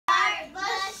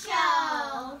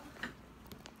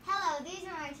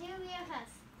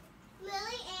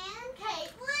Lily and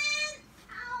Caitlin.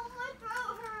 Ow, my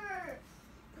throat hurts.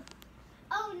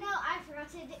 Oh no, I forgot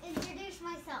to introduce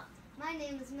myself. My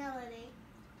name is Melody.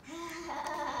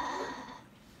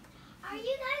 Are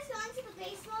you guys going to the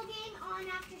baseball game on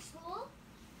after school?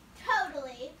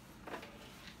 Totally.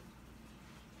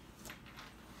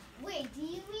 Wait, do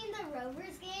you mean the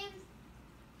Rovers games?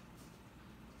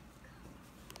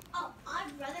 Oh,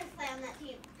 I'd rather play on that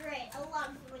team. Great, a lot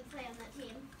of people would play on that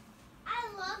team. I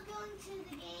love going to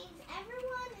the games.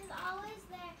 Everyone is always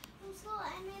there from school,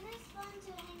 and it is fun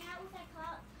to hang out with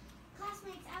our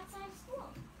classmates outside of school.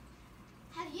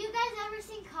 Have you guys ever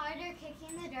seen Carter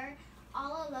kicking the dirt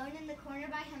all alone in the corner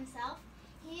by himself?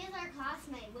 He is our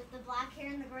classmate with the black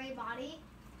hair and the gray body.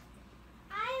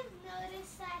 I have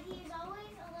noticed that he is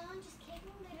always alone just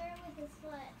kicking the dirt with his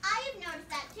foot. I have noticed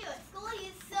that too. At school he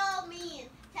is so mean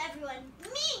to everyone.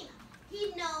 Mean!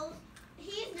 He's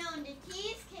known to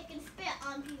tease, kick, and spit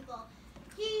on people.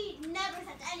 He never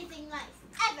said anything nice,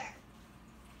 ever.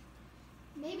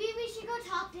 Maybe we should go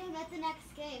talk to him at the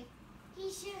next game.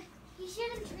 He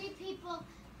shouldn't treat people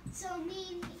so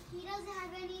mean. He doesn't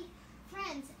have any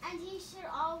friends, and he is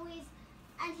always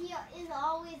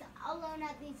alone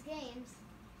at these games.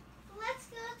 Let's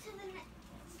go the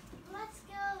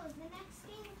next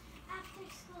game after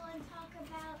school and talk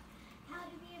about how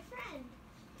to be a friend.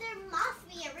 There must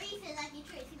be a reason that he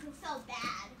treats people so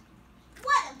bad.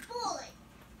 What a bully!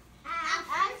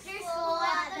 After school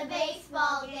at the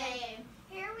baseball game.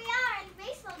 Here we are at the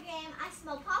baseball game. I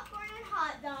smell popcorn and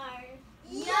hot dogs.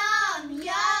 Yum,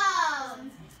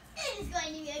 yum! It is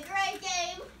going to be a great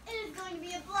game. It is going to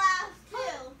be a blast,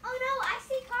 too. Oh no, I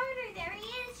see Carter. There he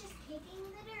is, just kicking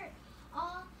the dirt.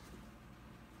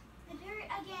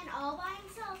 Again, all by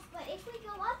himself. But if we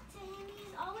go up to him, he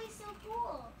is always so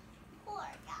cool. Poor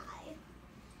guy.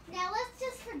 Now let's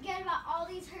just forget about all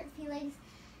these hurt feelings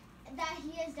that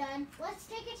he has done. Let's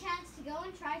take a chance to go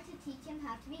and try to teach him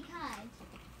how to be kind.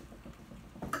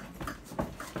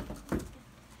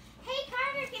 Hey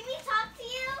Carter, can we talk to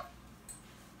you?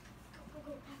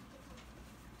 Go.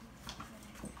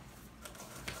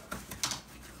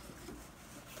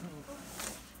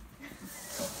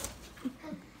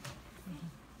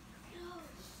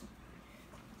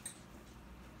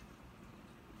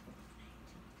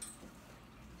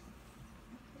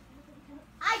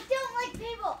 I don't like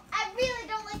people. I really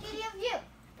don't like any of you.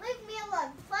 Leave me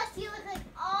alone. Plus, you look like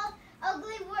all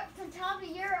ugly warts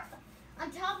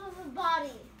on top of a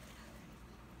body.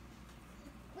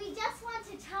 We just want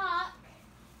to talk.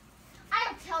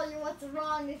 I'll tell you what's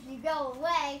wrong if you go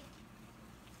away.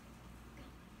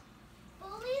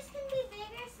 Bullies can be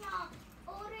big or small,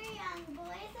 old or young,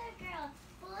 boys or girls.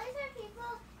 Bullies are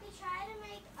people who try to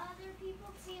make other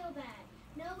people feel bad.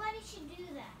 Nobody should do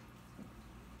that.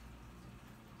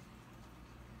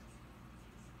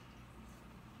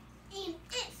 And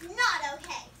it's not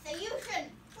okay, so you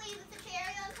shouldn't. Please, with the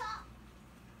cherry on top.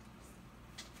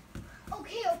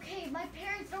 Okay, my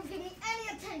parents don't give me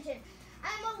any attention. I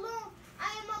am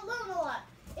alone a lot.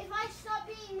 If I stop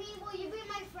being mean, will you be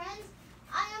my friends?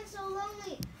 I am so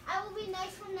lonely. I will be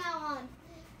nice from now on.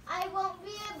 I won't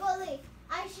be a bully.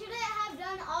 I shouldn't have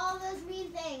done all those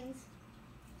mean things.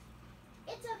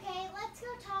 It's okay. Let's go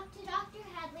talk to Dr.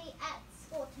 Hadley at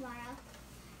school tomorrow,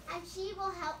 and she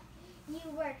will help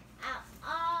you work out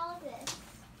all of this.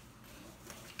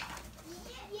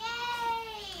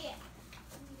 Yay!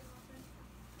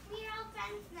 We're all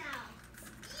friends now.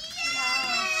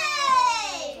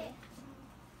 Yay!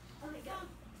 Okay, go.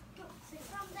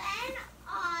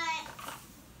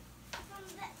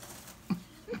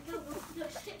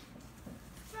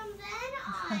 From then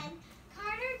on,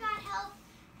 Carter got help,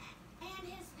 and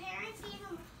his parents gave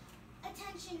him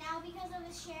attention now because of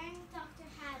his sharing with Dr.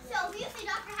 Hadley. So if you see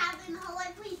Dr. Hadley in the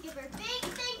hallway, please give her